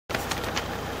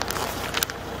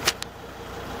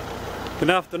Good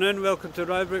afternoon, welcome to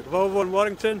Rybrook Volvo in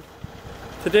Warrington.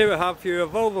 Today we have for you a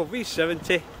Volvo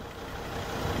V70.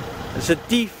 It's a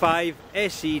D5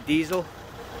 SE diesel.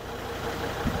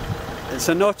 It's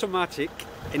an automatic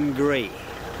in grey.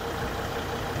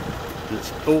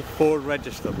 It's 04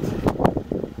 registered.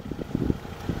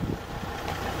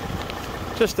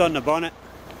 Just on the bonnet.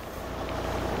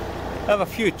 I have a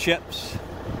few chips,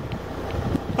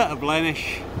 bit of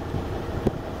blemish.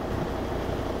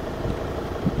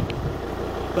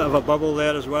 Bit of a bubble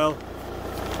there as well.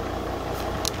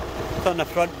 On the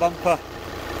front bumper,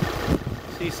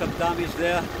 see some damage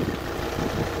there.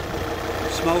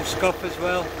 Small scuff as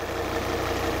well.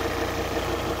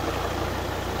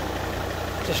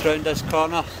 Just round this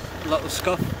corner, little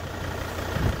scuff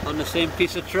on the same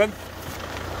piece of trim.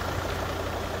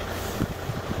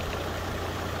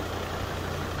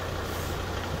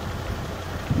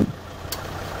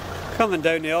 Coming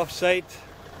down the offside.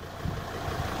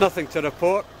 Nothing to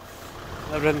report,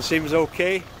 everything seems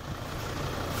okay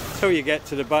until you get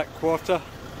to the back quarter.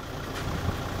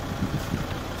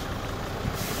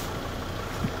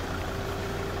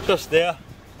 Just there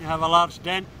you have a large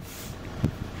dent.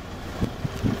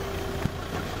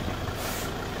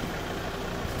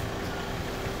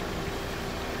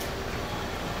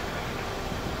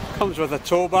 Comes with a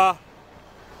tow bar.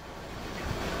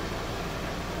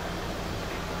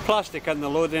 Plastic in the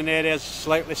loading area is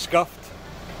slightly scuffed,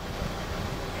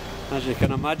 as you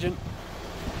can imagine.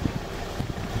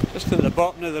 Just at the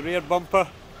bottom of the rear bumper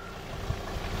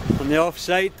on the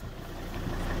offside,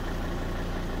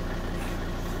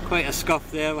 quite a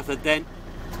scuff there with a dent.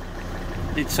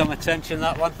 Needs some attention,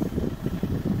 that one.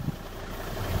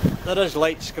 There is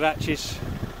light scratches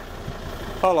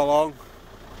all along,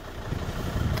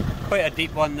 quite a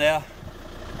deep one there,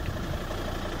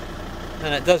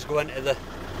 and it does go into the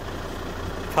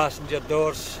passenger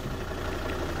doors.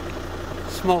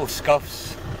 Small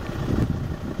scuffs,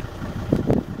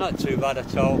 not too bad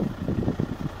at all.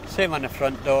 Same on the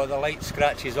front door, the light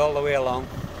scratches all the way along.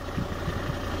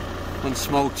 One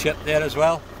small chip there as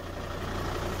well.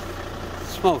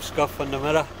 Small scuff on the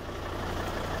mirror.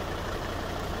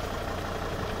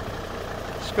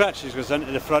 Scratches goes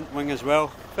into the front wing as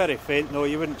well. Very faint though,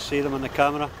 you wouldn't see them on the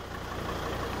camera.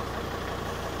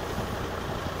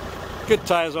 Good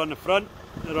tyres on the front,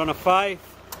 they're on a 5.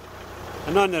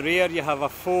 And on the rear you have a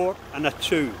 4 and a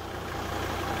 2,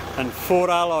 and 4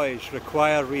 alloys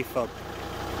require refurb.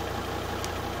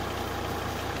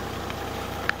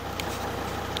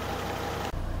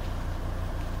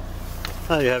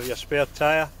 There you have your spare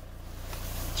tyre,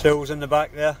 tools in the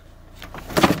back there.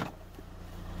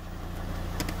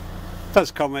 Does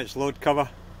come with its load cover.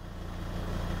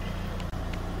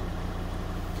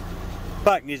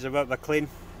 Back needs a bit of a clean.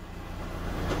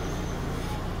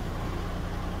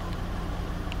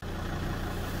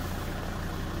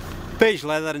 Beige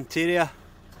leather interior,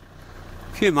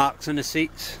 a few marks on the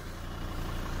seats.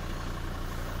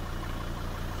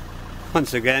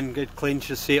 Once again, good clean,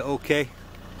 should see it okay.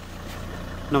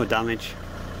 No damage.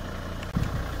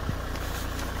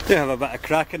 Do have a bit of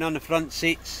cracking on the front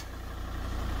seats.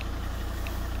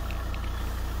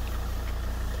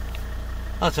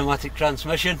 Automatic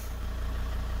transmission.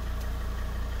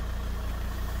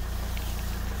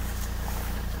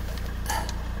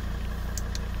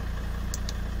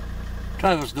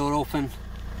 Driver's door open,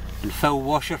 and fill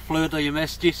washer fluid or your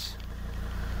messages.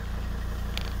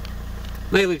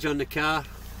 Mileage on the car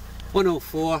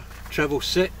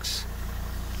 104,666.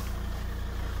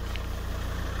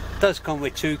 Does come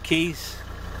with 2 keys.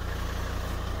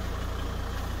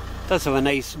 Does have a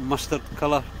nice mustard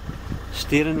colour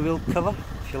steering wheel cover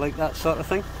if you like that sort of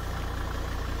thing.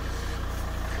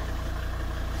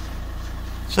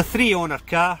 It's a 3-owner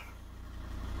car.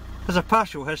 Has a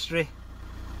partial history.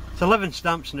 11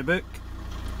 stamps in the book,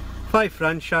 5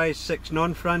 franchise, 6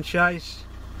 non-franchise.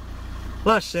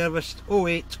 Last serviced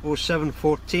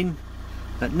 08/07/14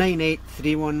 at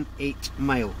 98,318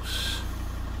 miles.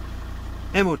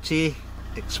 MOT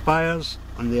expires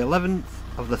on the 11th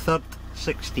of the 3rd,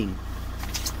 16.